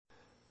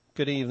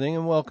Good evening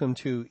and welcome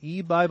to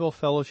E-Bible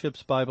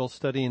Fellowship's Bible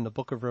study in the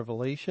book of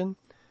Revelation.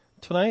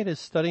 Tonight is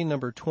study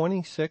number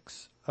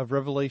 26 of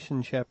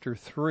Revelation chapter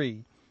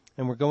 3,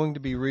 and we're going to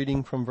be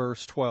reading from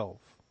verse 12.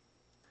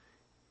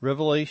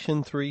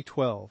 Revelation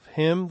 3:12.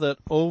 Him that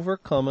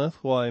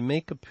overcometh will I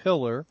make a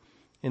pillar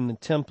in the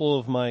temple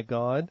of my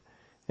God,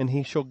 and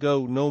he shall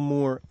go no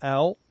more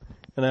out,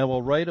 and I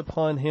will write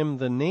upon him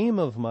the name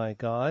of my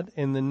God,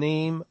 and the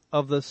name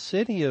of the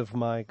city of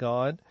my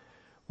God,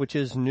 which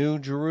is New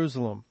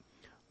Jerusalem,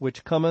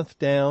 which cometh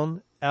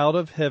down out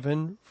of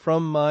heaven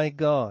from my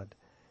God,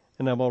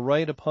 and I will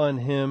write upon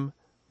him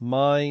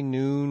my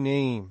new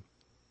name.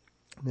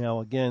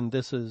 Now again,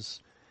 this is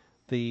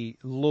the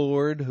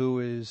Lord who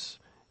is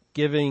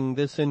giving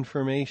this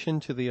information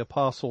to the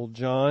Apostle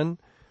John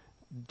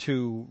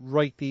to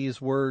write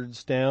these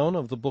words down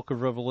of the book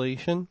of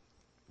Revelation,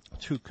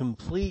 to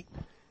complete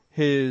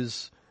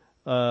his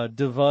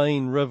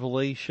divine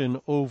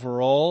revelation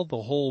overall.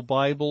 The whole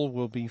Bible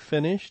will be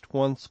finished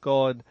once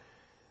God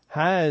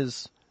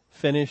has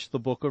finished the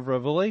book of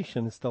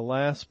Revelation. It's the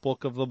last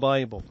book of the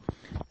Bible.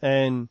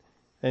 And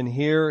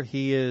here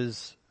he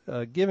is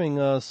giving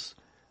us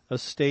a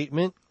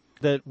statement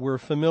that we're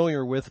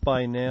familiar with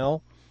by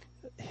now.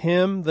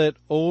 Him that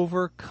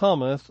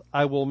overcometh,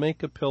 I will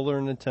make a pillar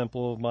in the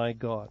temple of my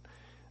God.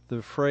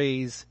 The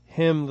phrase,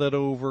 him that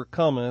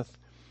overcometh,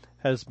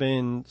 has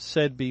been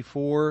said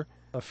before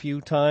a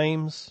few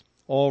times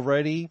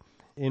already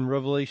in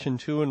Revelation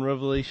 2 and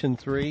Revelation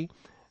 3.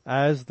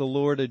 As the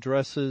Lord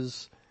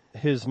addresses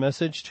his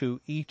message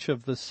to each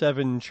of the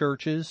 7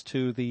 churches,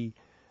 to the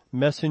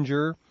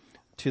messenger,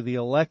 to the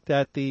elect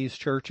at these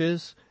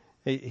churches,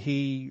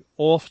 he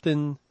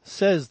often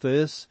says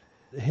this,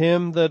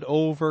 him that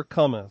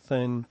overcometh,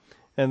 and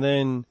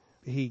then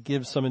he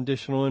gives some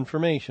additional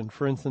information.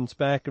 For instance,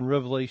 back in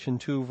Revelation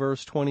 2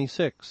 verse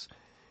 26,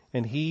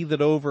 and he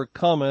that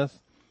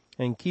overcometh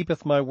and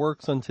keepeth my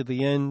works unto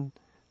the end,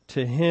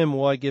 to him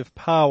will I give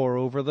power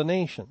over the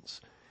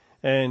nations.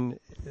 And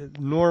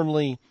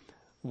normally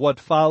what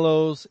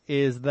follows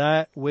is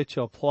that which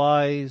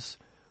applies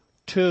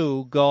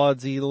to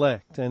God's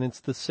elect. And it's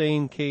the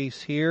same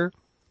case here.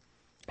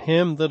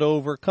 Him that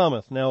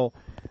overcometh. Now,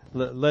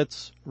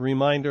 let's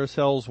remind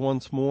ourselves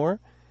once more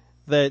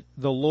that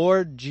the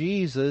Lord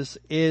Jesus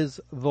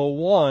is the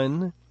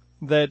one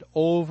that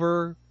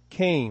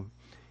overcame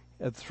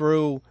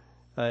through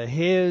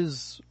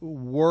his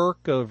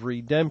work of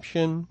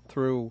redemption,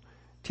 through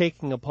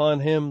taking upon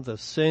him the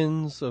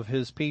sins of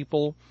his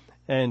people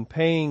and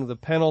paying the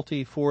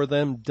penalty for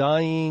them,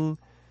 dying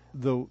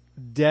the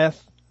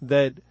death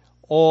that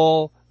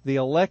all the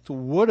elect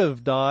would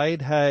have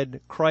died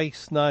had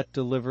Christ not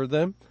delivered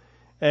them,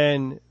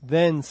 and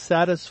then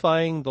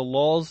satisfying the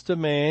law's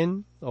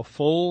demand, a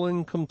full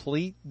and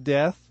complete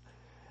death,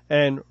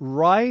 and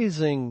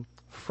rising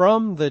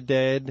from the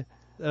dead,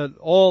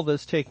 all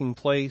this taking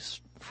place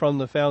from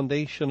the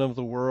foundation of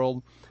the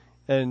world,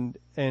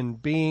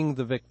 and being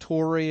the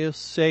victorious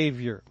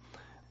Savior,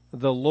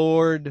 the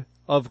Lord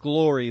of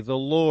glory, the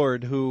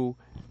Lord who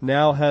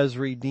now has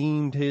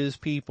redeemed his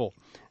people.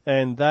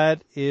 And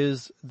that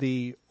is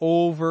the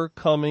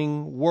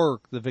overcoming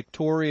work, the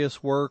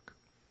victorious work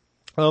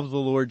of the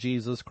Lord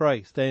Jesus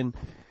Christ. And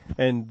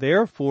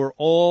therefore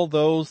all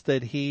those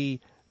that he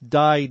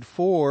died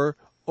for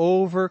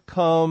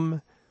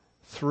overcome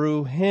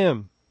through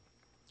him,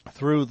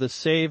 through the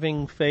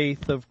saving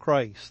faith of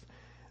Christ.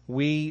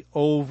 We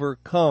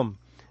overcome.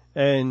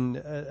 And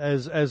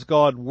as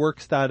God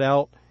works that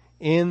out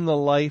in the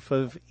life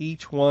of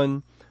each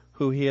one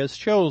who he has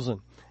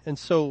chosen. And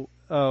so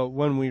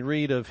when we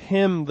read of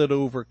him that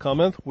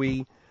overcometh,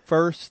 we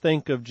first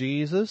think of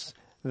Jesus,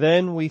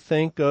 then we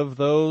think of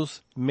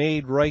those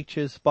made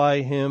righteous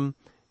by him,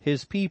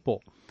 his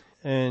people.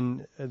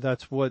 And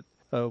that's what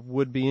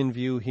would be in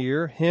view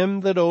here.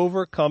 Him that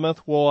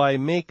overcometh will I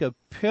make a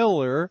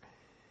pillar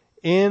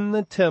in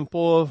the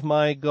temple of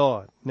my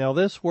God. Now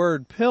this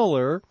word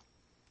pillar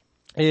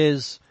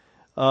is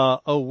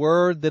a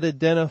word that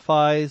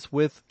identifies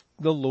with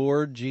the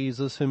Lord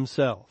Jesus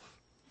himself.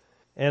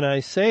 And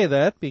I say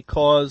that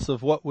because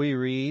of what we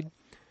read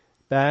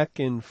back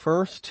in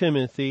 1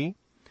 Timothy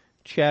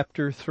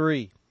chapter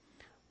 3,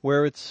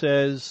 where it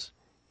says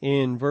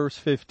in verse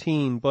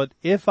 15, but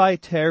if I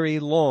tarry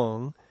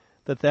long,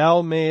 that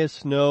thou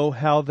mayest know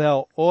how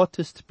thou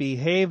oughtest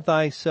behave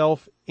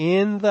thyself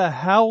in the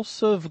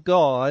house of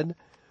God,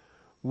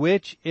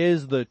 which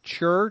is the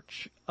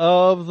church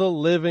of the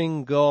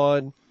living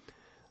God,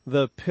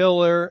 the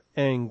pillar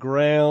and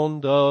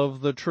ground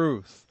of the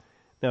truth.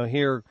 Now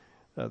here,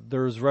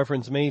 there's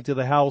reference made to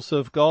the house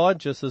of God,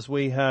 just as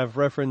we have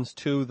reference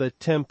to the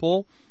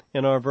temple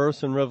in our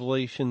verse in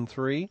Revelation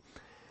 3.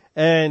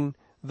 And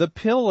the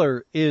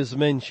pillar is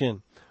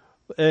mentioned.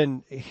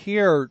 And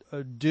here,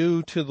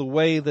 due to the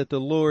way that the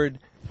Lord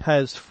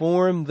has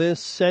formed this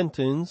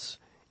sentence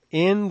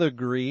in the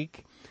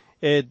Greek,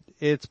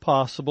 it's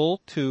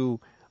possible to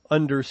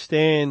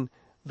understand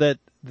that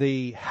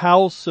the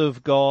house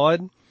of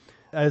God,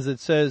 as it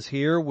says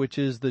here, which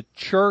is the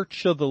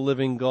church of the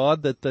living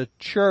God, that the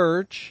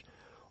church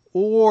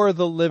or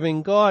the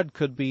living God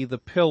could be the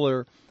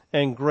pillar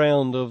and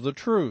ground of the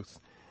truth.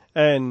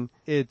 And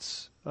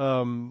it's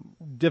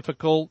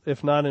difficult,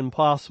 if not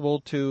impossible,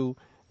 to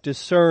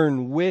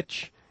discern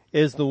which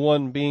is the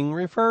one being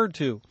referred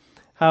to.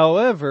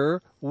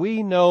 However,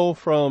 we know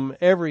from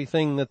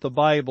everything that the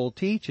Bible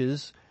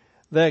teaches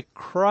that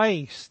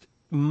Christ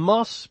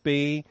must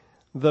be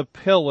the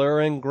pillar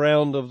and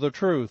ground of the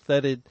truth,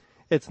 that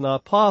it's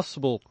not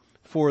possible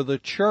for the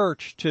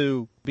church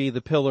to be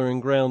the pillar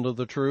and ground of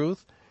the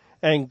truth,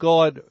 and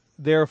God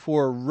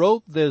therefore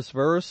wrote this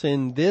verse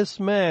in this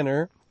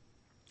manner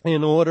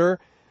in order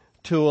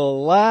to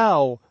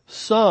allow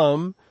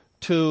some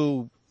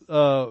to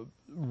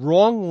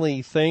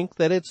wrongly think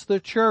that it's the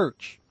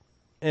church.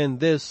 And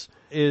this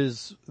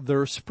is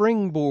their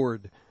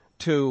springboard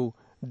to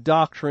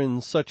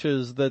doctrines such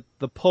as that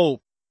the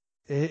Pope,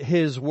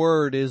 his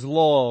word is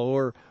law,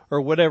 or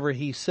whatever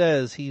he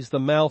says, he's the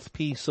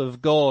mouthpiece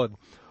of God.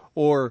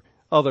 Or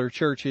other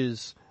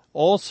churches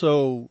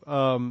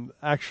also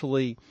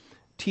actually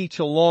teach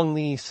along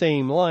these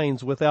same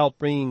lines without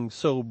being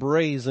so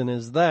brazen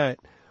as that,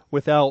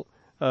 without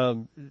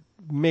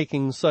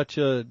making such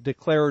a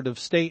declarative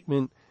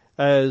statement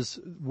as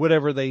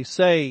whatever they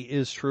say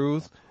is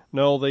truth.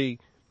 No,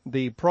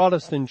 the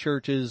Protestant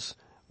churches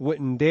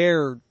wouldn't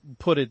dare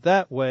put it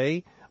that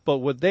way, but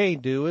what they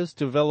do is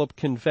develop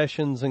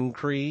confessions and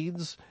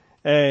creeds,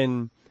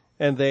 and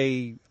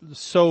they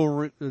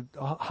so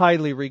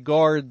highly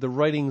regard the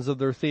writings of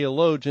their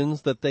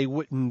theologians that they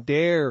wouldn't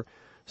dare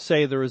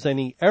say there is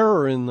any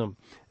error in them,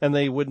 and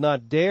they would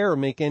not dare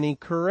make any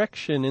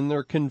correction in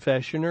their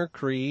confession or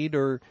creed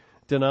or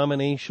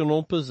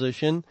denominational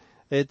position.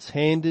 It's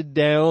handed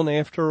down,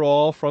 after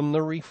all, from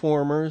the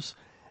reformers,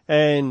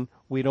 and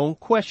we don't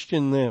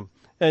question them.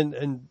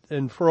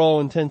 And for all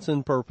intents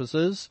and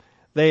purposes,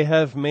 they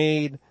have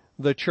made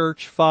the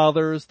church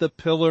fathers the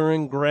pillar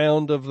and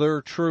ground of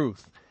their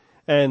truth.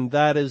 And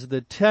that is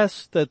the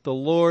test that the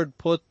Lord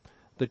put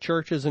the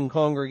churches and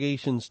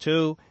congregations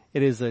to.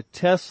 It is a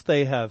test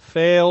they have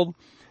failed,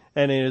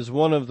 and it is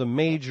one of the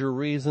major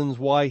reasons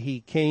why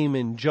he came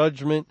in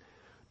judgment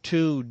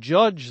to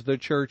judge the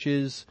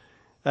churches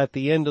at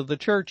the end of the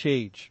church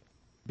age,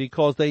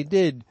 because they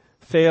did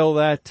fail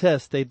that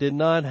test. They did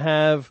not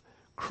have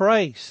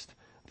Christ,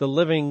 the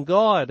living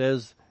God,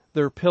 as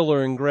their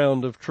pillar and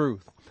ground of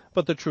truth.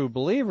 But the true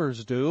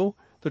believers do.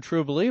 The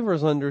true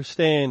believers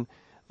understand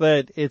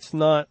that it's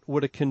not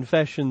what a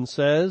confession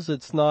says,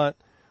 it's not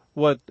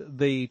what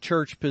the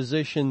church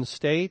position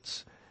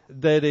states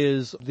that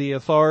is the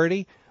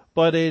authority,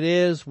 but it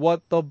is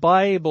what the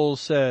Bible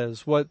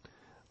says, what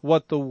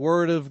the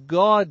Word of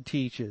God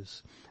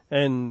teaches.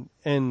 And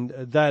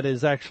that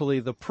is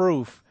actually the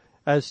proof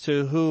as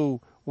to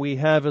who we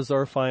have as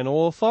our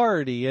final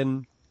authority.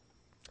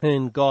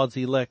 And God's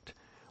elect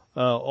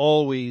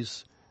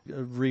always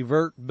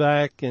revert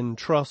back and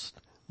trust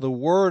the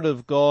Word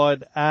of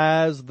God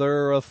as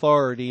their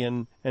authority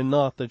and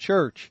not the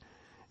church.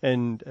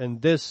 And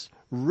this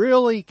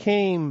really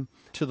came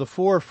to the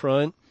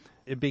forefront.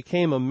 It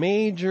became a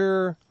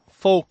major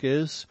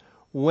focus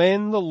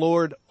when the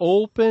Lord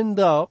opened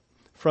up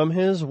from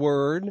His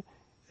Word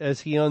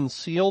as He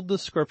unsealed the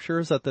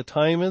Scriptures at the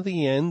time of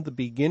the end, the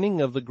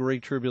beginning of the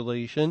Great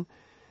Tribulation.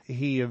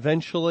 He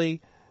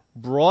eventually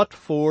brought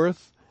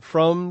forth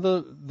from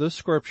the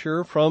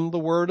Scripture, from the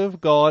Word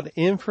of God,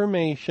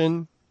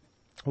 information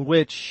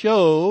which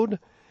showed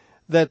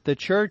that the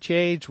church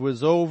age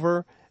was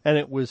over and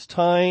it was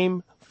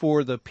time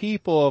for the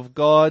people of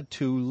God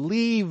to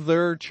leave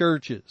their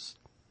churches.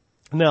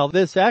 Now,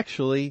 this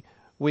actually,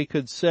 we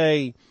could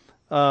say,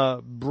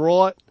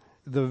 brought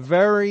the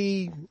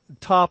very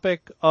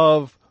topic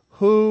of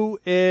who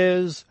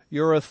is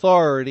your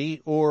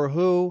authority, or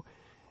who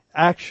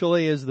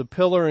actually is the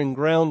pillar and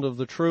ground of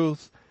the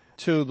truth,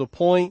 to the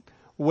point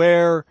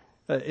where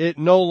it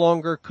no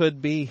longer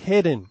could be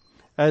hidden,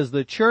 as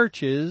the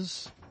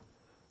churches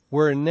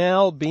were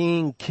now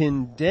being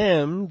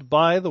condemned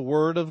by the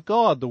Word of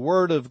God. The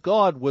Word of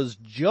God was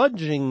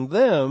judging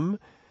them,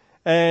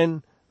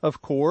 and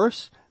of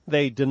course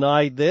they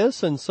denied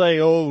this and say,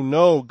 oh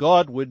no,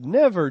 God would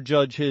never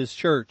judge His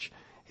church.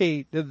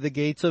 The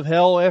gates of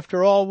hell,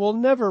 after all, will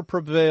never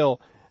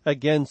prevail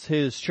against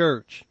His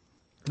church.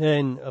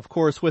 And of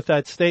course, with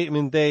that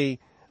statement, they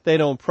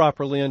don't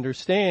properly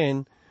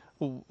understand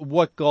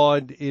what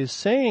God is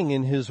saying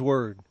in His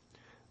Word.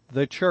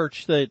 The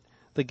church that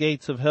the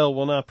gates of hell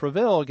will not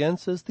prevail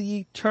against is the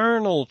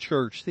eternal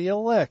church, the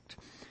elect.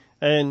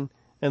 And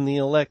the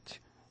elect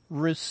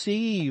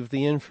receive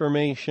the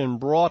information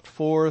brought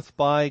forth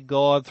by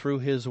God through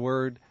His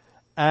Word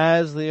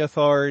as the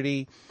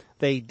authority.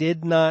 They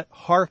did not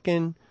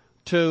hearken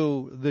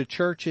to the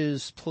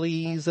church's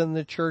pleas and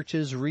the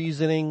church's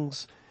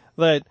reasonings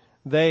that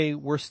they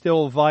were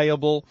still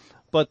viable,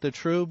 but the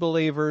true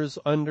believers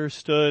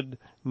understood,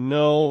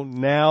 no,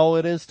 now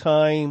it is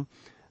time.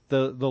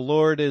 The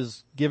Lord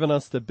has given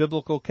us the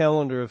biblical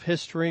calendar of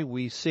history.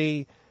 We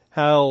see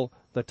how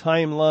the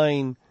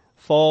timeline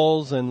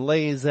falls and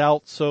lays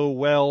out so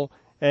well.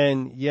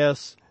 And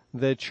yes,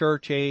 the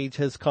church age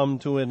has come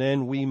to an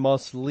end. We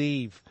must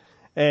leave.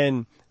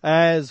 And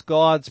as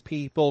God's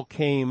people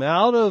came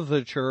out of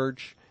the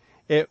church,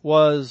 it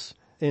was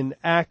an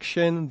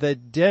action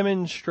that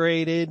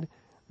demonstrated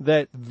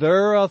that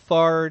their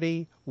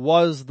authority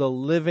was the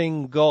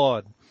living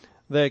God,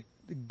 that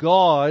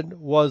God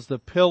was the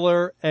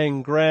pillar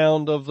and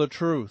ground of the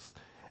truth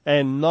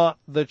and not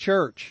the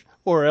church,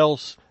 or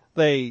else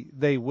they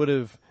would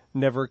have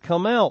never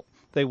come out.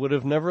 They would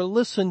have never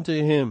listened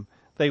to him.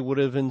 They would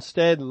have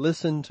instead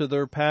listened to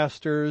their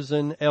pastors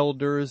and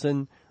elders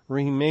and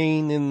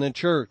remain in the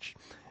church.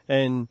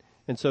 And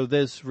so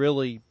this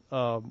really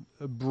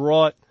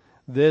brought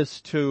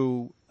this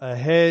to a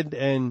head,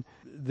 and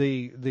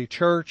the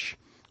church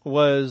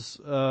was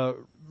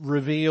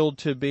revealed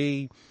to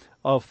be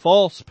a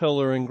false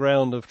pillar and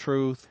ground of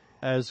truth,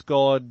 as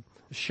God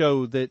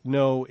showed that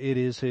no, it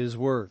is his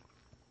word.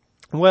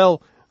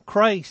 Well,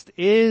 Christ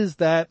is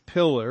that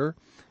pillar,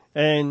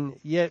 and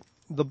yet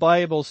the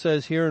Bible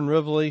says here in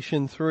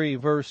Revelation 3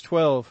 verse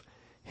 12,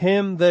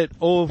 him that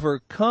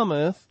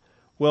overcometh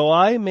will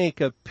I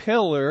make a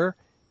pillar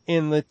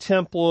in the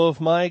temple of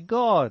my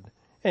God,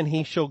 and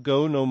he shall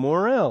go no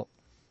more out.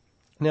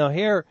 Now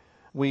here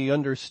we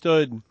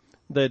understood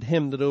that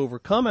him that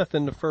overcometh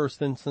in the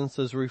first instance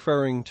is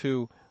referring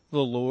to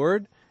the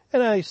Lord,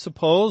 and I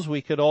suppose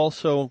we could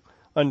also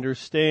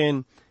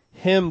understand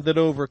him that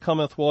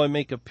overcometh will I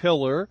make a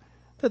pillar,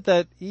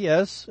 that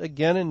yes,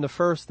 again in the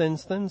first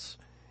instance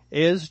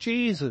is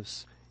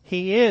Jesus.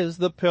 He is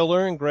the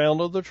pillar and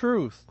ground of the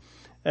truth.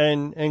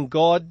 And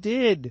God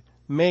did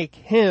make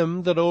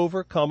him that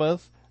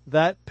overcometh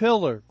that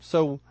pillar.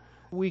 So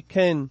we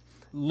can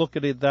look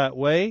at it that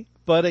way.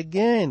 But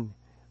again,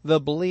 the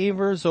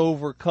believers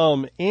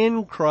overcome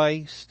in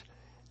Christ,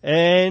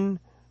 and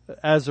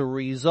as a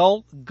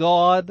result,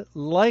 God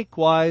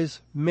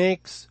likewise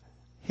makes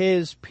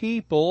his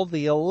people,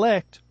 the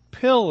elect,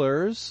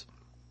 pillars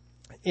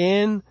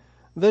in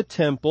the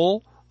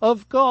temple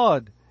of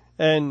God,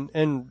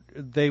 and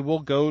they will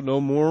go no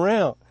more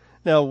out.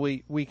 Now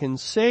we can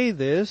say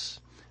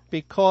this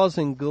because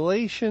in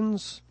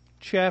Galatians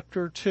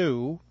chapter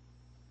 2,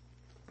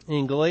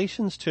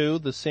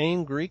 the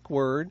same Greek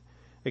word,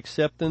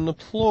 except in the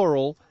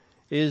plural,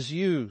 is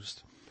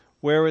used,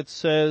 where it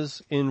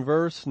says in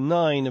verse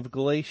 9 of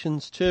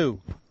Galatians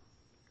 2,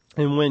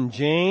 and when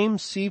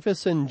James,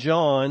 Cephas, and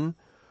John,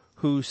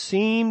 who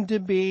seemed to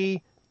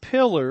be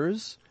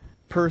pillars,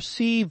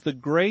 perceived the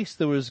grace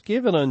that was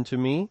given unto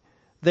me,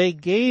 they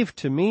gave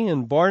to me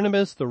and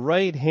Barnabas the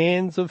right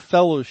hands of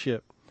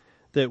fellowship,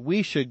 that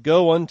we should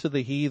go unto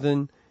the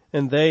heathen,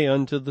 and they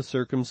unto the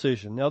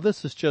circumcision. Now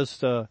this is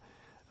just a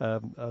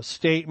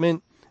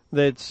statement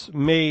that's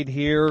made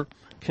here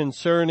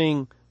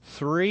concerning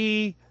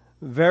three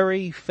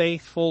very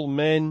faithful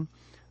men,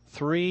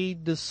 three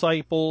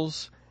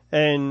disciples,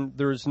 and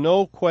there's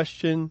no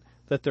question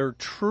that they're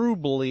true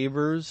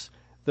believers.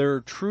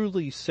 They're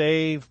truly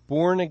saved,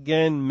 born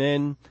again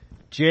men,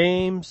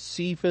 James,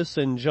 Cephas,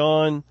 and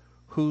John,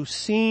 who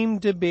seem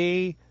to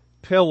be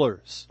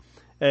pillars.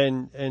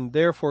 And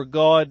therefore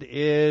God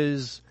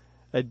is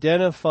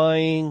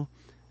identifying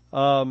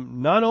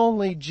not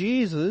only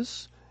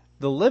Jesus,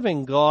 the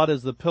living God,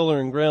 as the pillar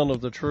and ground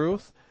of the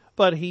truth,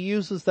 but he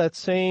uses that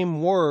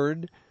same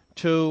word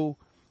to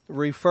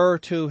refer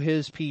to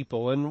his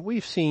people. And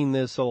we've seen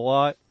this a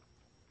lot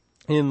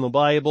in the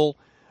Bible.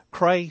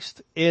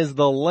 Christ is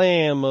the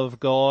Lamb of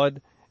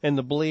God, and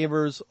the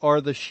believers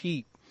are the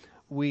sheep.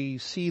 We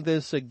see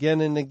this again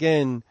and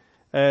again,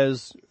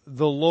 as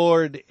the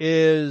Lord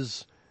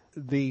is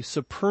the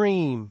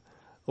supreme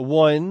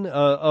one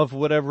of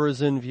whatever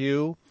is in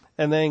view,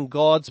 and then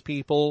God's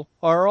people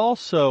are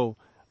also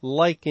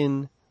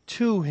likened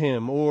to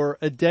him or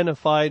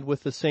identified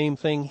with the same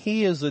thing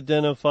he is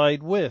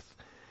identified with.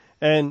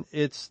 And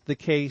it's the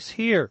case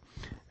here,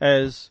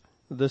 as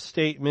the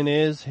statement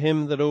is,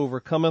 him that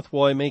overcometh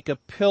will I make a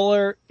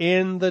pillar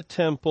in the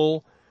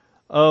temple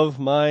of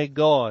my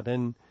God.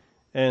 And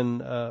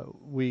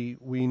we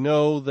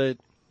know that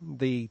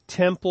the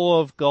temple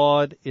of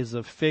God is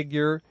a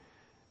figure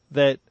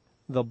that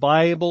the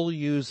Bible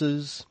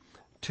uses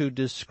to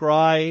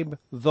describe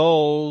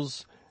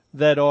those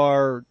that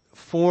are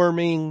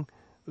forming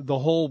the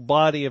whole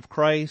body of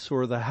Christ,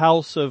 or the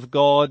house of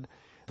God.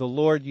 The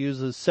Lord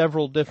uses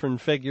several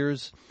different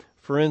figures.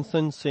 For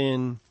instance,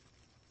 in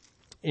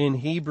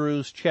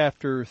Hebrews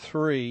chapter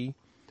 3,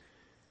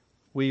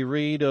 we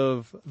read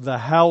of the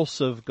house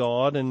of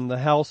God, and the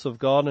house of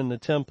God and the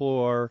temple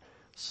are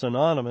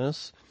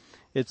synonymous.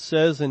 It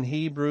says in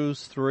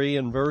Hebrews 3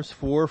 and verse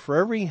 4, for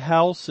every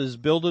house is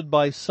builded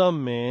by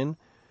some man,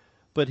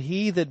 but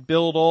he that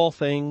build all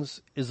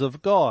things is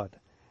of God.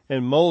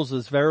 And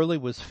Moses verily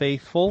was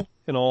faithful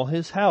in all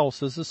his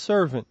house as a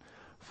servant,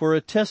 for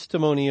a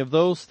testimony of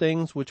those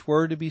things which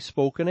were to be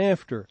spoken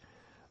after.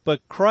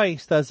 But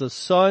Christ as a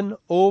son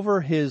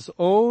over his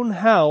own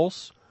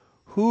house,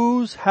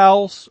 whose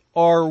house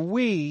are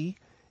we,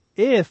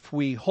 if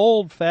we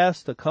hold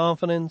fast the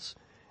confidence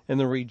and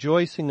the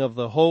rejoicing of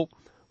the hope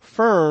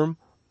firm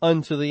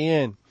unto the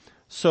end.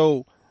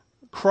 So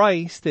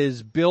Christ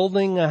is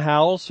building a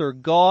house, or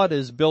God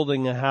is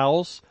building a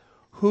house,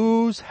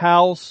 whose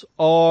house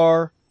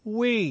are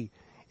we?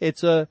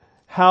 It's a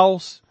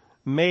house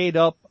made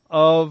up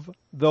of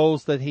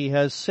those that he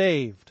has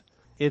saved.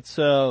 It's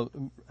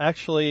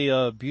actually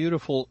a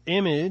beautiful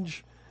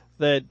image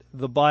that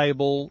the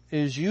Bible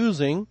is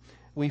using.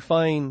 We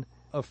find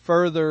a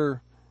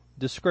further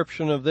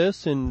description of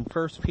this in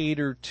 1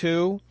 Peter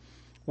 2,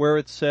 where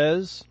it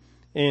says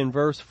in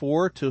verse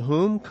 4, "To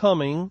whom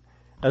coming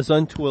as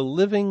unto a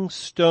living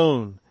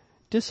stone,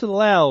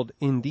 disallowed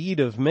indeed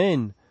of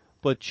men,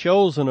 but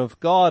chosen of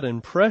God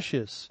and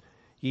precious,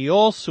 ye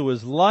also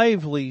as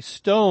lively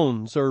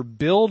stones are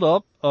built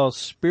up a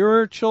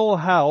spiritual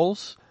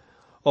house,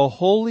 a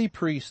holy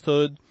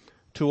priesthood,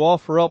 to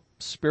offer up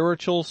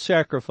spiritual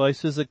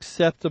sacrifices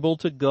acceptable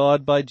to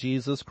God by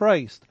Jesus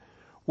Christ.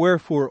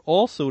 Wherefore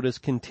also it is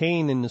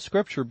contained in the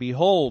scripture,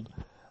 Behold,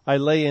 I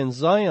lay in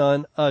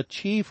Zion a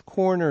chief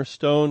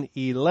cornerstone,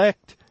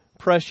 elect,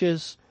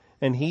 precious,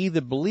 and he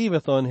that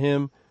believeth on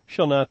him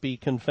shall not be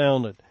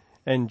confounded."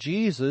 And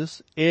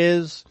Jesus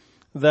is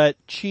that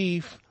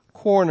chief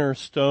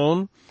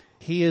cornerstone.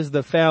 He is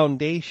the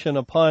foundation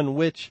upon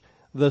which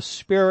the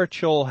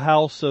spiritual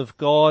house of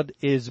God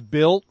is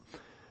built.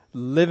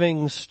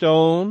 Living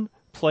stone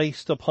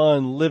placed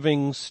upon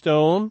living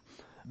stone.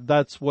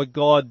 That's what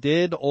God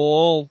did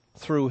all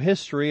through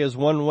history as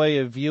one way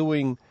of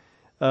viewing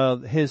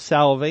his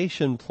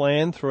salvation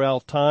plan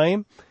throughout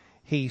time.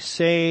 He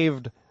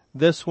saved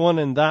this one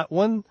and that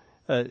one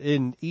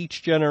in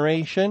each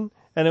generation,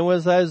 and it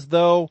was as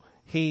though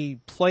he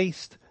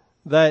placed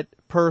that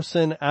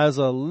person as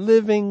a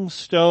living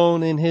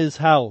stone in his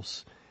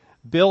house,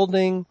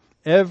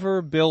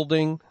 ever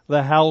building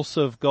the house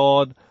of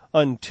God,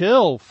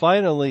 until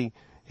finally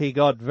he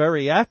got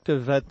very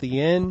active at the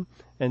end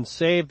and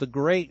saved a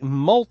great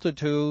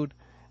multitude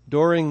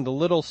during the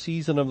little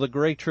season of the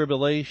Great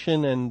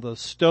Tribulation, and the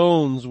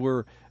stones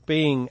were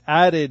being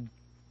added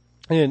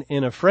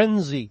in a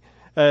frenzy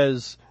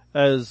as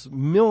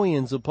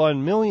millions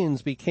upon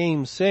millions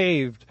became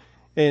saved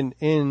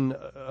in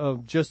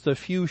just a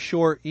few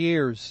short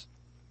years,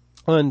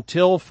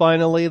 until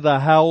finally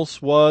the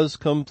house was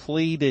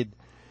completed.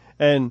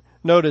 And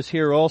notice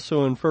here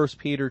also in 1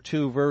 Peter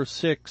 2 verse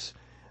 6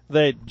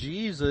 that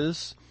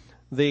Jesus,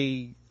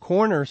 the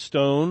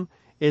cornerstone,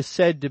 is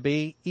said to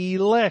be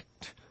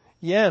elect.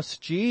 Yes,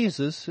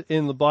 Jesus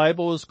in the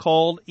Bible is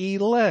called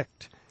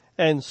elect,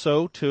 and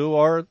so too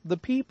are the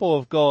people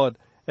of God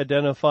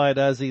identified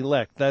as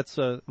elect. That's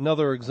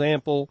another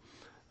example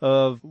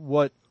of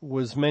what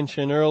was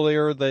mentioned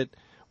earlier, that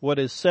what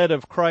is said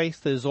of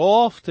Christ is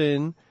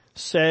often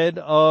said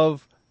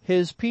of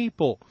his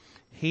people.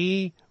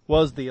 He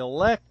was the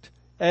elect,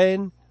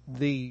 and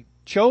the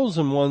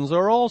chosen ones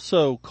are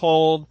also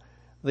called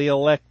the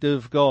elect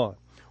of God.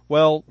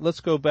 Well,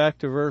 let's go back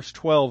to verse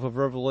 12 of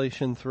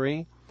Revelation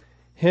 3.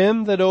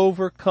 "Him that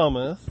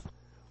overcometh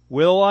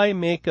will I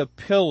make a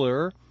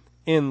pillar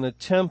in the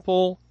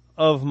temple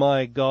of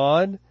my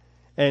God,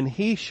 and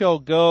he shall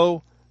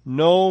go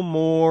no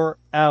more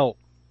out."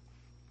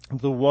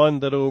 The one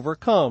that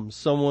overcomes,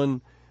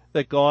 someone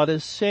that God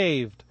has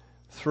saved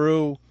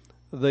through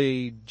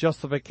the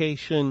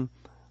justification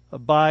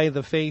by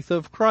the faith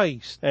of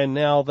Christ. And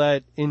now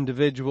that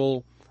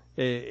individual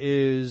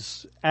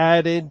is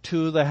added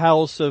to the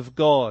house of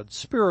God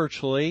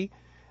spiritually.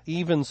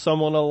 Even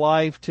someone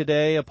alive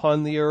today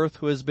upon the earth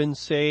who has been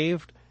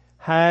saved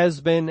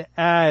has been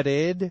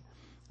added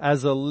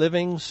as a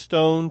living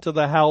stone to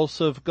the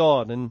house of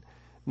God. And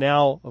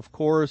now, of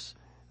course,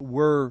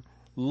 we're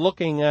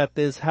looking at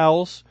this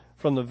house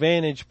from the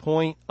vantage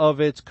point of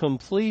its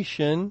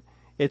completion.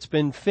 It's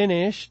been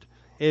finished.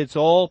 It's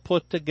all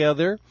put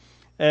together.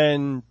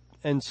 And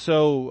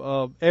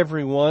so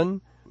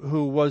everyone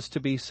who was to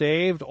be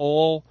saved,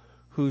 all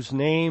whose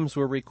names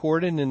were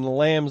recorded in the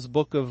Lamb's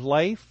Book of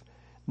Life,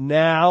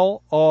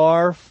 now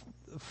are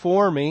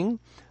forming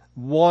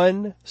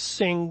one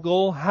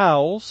single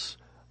house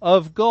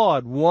of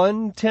God,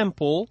 one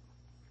temple,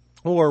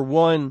 or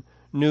one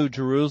New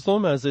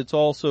Jerusalem, as it's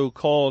also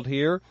called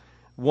here,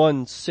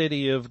 one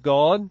city of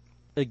God.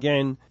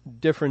 Again,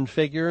 different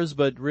figures,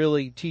 but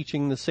really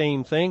teaching the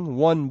same thing.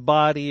 One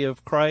body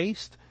of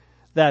Christ,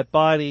 that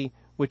body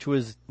which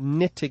was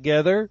knit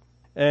together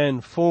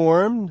and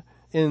formed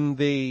in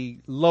the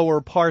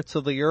lower parts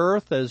of the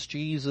earth as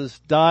Jesus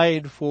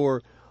died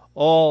for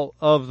all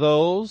of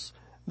those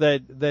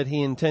that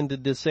he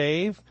intended to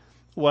save.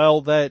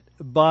 Well, that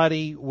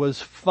body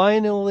was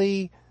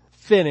finally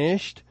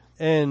finished,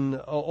 and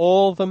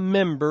all the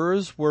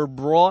members were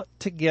brought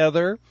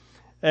together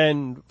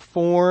and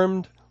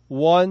formed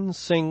one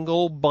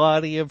single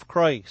body of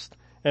Christ.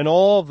 And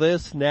all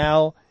this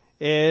now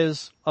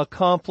is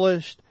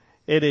accomplished.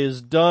 It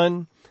is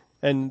done.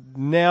 And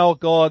now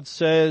God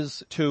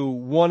says to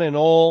one and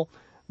all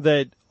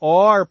that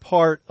are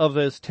part of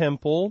this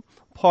temple,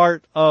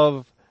 part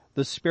of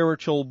the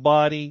spiritual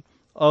body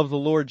of the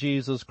Lord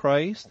Jesus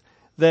Christ,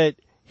 that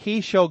he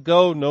shall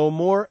go no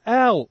more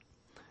out.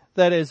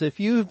 That is, if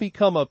you've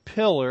become a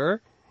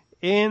pillar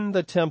in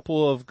the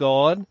temple of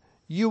God,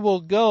 you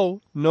will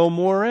go no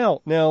more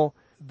out. Now,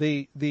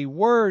 the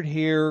word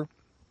here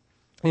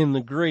in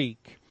the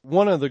Greek,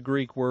 one of the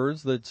Greek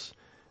words that's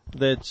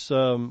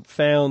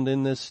found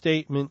in this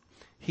statement,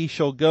 he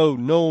shall go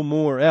no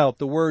more out.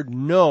 The word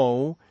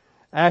no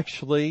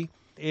actually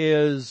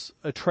is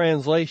a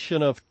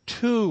translation of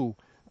two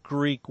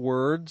Greek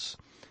words,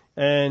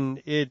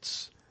 and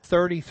it's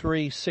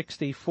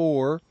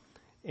 3364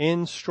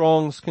 in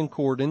Strong's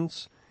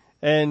Concordance,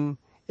 and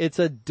it's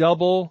a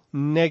double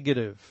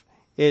negative.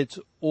 It's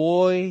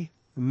oi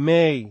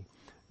me,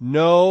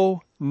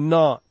 no,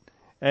 not.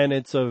 And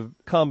it's a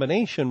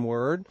combination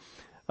word,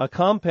 a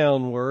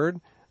compound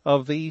word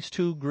of these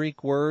two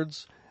Greek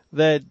words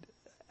that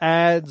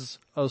adds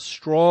a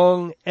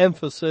strong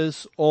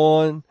emphasis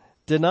on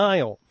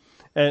denial.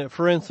 And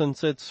for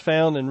instance, it's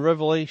found in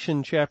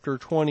Revelation chapter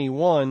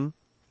 21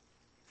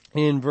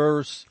 in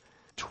verse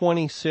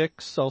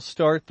 26. I'll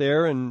start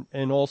there, and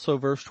also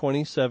verse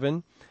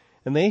 27.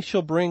 And they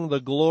shall bring the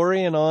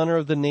glory and honor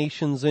of the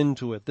nations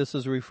into it. This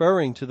is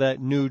referring to that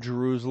New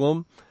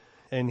Jerusalem.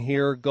 And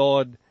here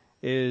God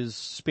is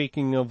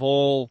speaking of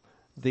all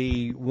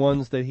the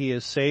ones that he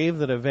has saved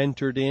that have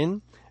entered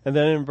in. And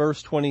then in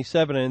verse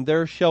 27, and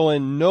there shall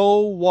in no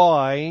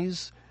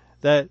wise,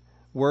 that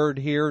word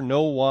here,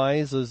 no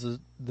wise, is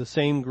the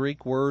same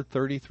Greek word,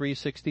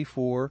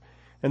 3364,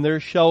 and there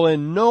shall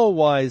in no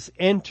wise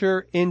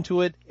enter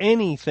into it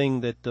anything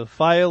that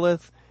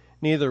defileth,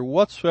 neither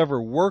whatsoever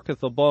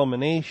worketh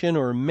abomination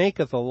or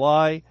maketh a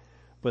lie,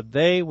 but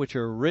they which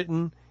are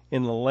written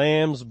in the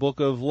Lamb's book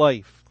of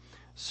life.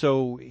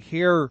 So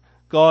here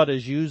God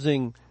is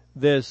using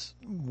this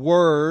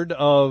word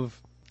of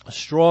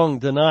strong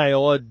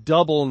denial, a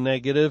double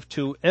negative,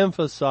 to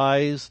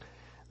emphasize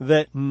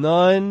that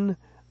none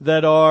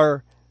that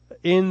are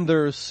in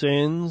their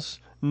sins,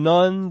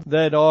 none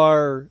that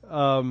are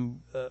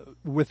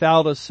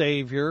without a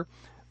Savior,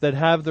 that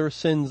have their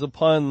sins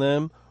upon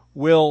them,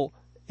 will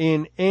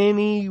in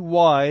any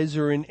wise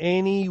or in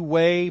any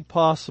way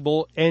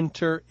possible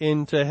enter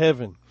into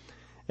heaven.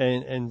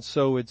 And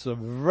so it's a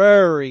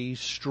very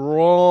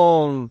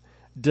strong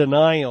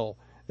denial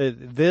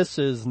that this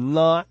is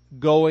not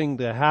going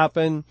to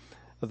happen.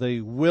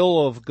 The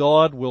will of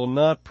God will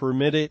not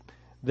permit it.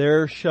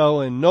 There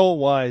shall in no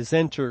wise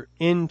enter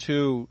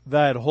into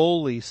that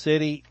holy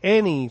city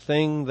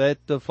anything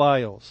that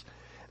defiles.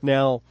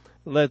 Now,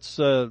 let's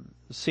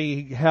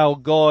see how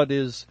God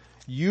is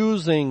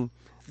using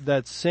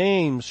that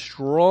same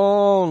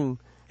strong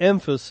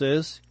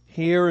emphasis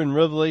here in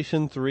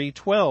Revelation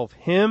 3:12.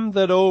 Him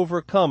that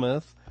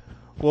overcometh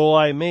will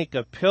I make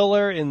a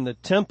pillar in the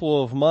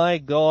temple of my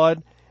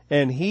God,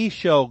 and he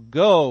shall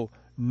go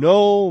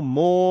no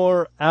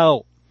more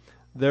out.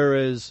 There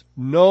is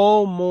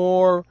no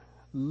more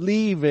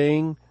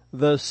leaving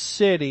the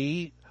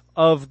city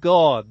of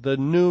God, the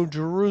New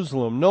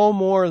Jerusalem. No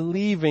more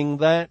leaving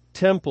that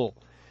temple.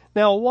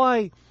 Now,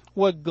 why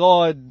would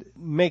God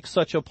make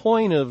such a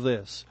point of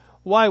this?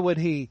 Why would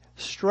he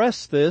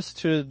stress this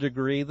to the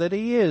degree that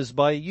he is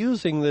by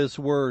using this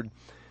word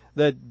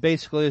that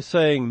basically is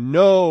saying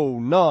no,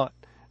 not,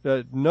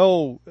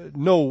 no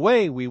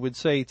way, we would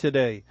say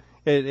today.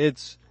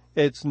 It's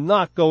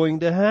not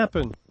going to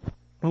happen.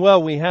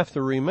 Well, we have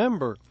to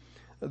remember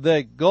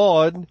that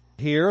God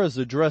here is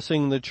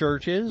addressing the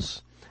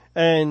churches,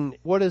 and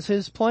what is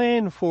his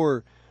plan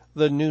for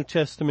the New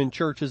Testament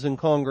churches and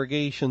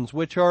congregations,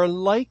 which are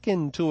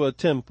likened to a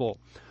temple,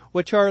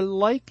 which are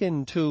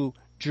likened to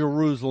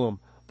Jerusalem,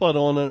 but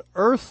on an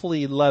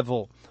earthly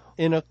level,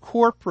 in a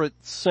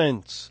corporate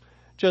sense,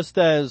 just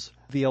as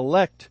the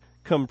elect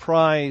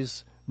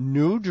comprise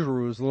New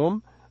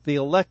Jerusalem, the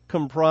elect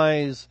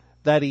comprise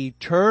that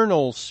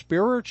eternal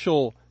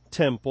spiritual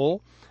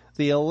temple,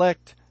 the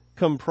elect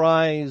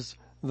comprise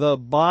the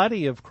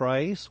body of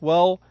Christ.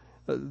 Well,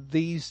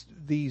 these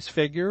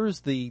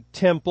figures, the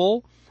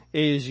temple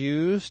is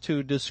used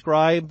to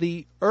describe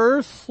the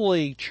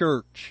earthly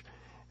church,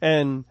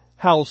 and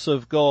house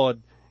of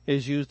God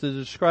is used to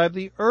describe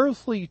the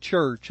earthly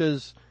church,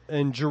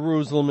 and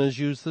Jerusalem is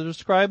used to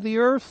describe the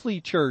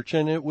earthly church.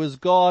 And it was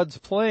God's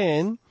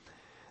plan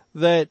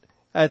that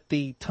at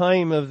the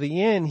time of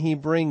the end, he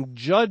bring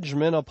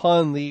judgment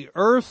upon the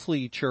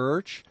earthly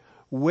church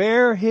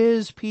where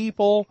his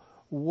people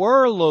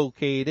were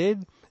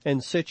located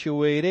and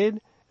situated,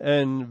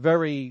 and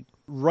very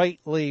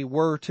rightly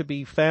were to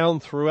be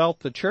found throughout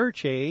the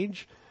church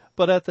age.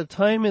 But at the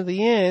time of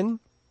the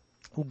end,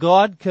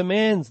 God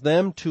commands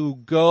them to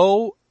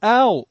go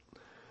out,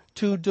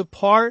 to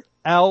depart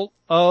out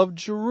of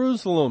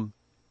Jerusalem.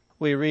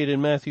 We read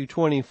in Matthew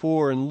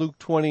 24 and Luke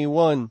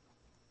 21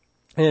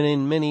 and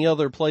in many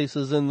other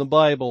places in the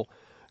Bible,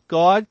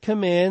 God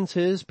commands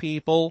his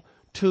people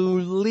to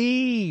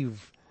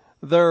leave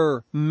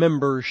their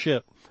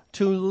membership,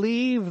 to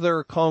leave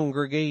their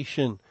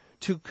congregation,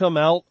 to come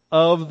out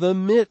of the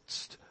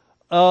midst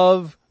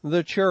of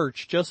the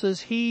church, just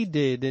as he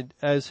did,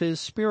 as his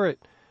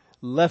Spirit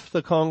left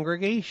the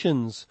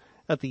congregations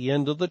at the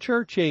end of the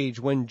church age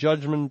when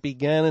judgment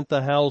began at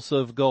the house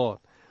of God.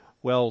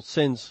 Well,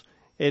 since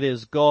it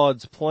is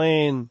God's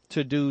plan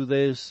to do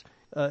this.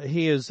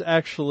 He is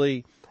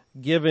actually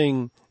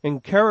giving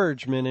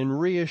encouragement and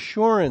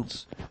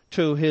reassurance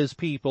to his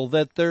people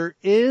that there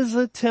is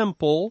a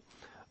temple,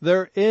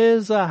 there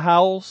is a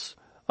house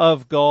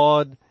of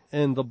God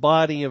and the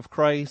body of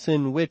Christ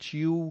in which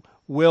you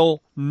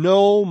will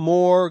no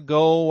more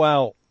go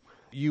out.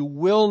 You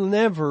will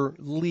never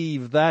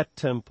leave that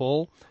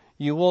temple.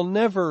 You will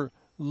never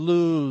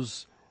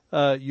lose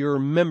your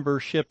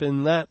membership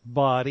in that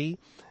body,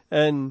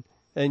 and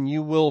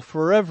you will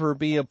forever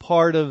be a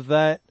part of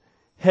that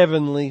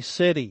heavenly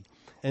city.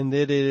 And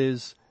it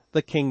is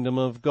the kingdom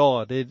of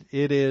God. It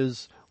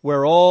is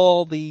where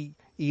all the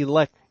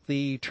elect,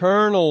 the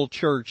eternal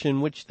church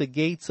in which the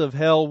gates of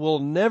hell will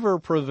never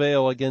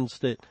prevail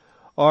against it,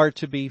 are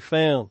to be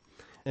found.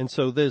 And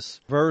so this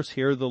verse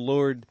here, the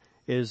Lord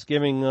is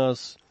giving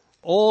us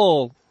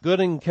all good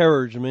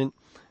encouragement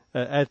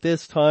at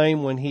this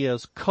time when he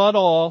has cut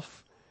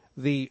off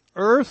the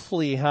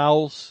earthly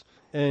house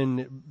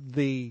and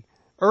the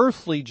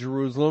earthly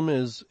Jerusalem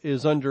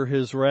is under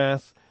his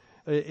wrath.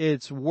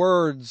 It's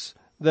words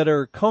that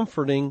are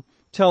comforting,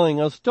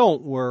 telling us,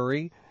 don't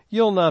worry,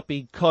 you'll not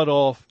be cut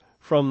off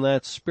from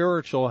that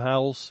spiritual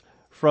house,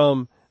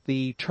 from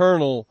the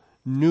eternal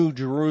New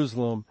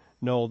Jerusalem.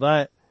 No,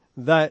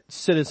 that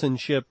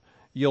citizenship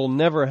you'll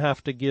never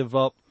have to give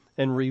up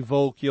and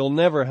revoke. You'll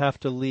never have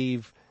to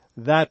leave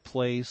that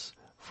place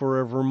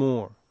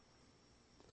forevermore.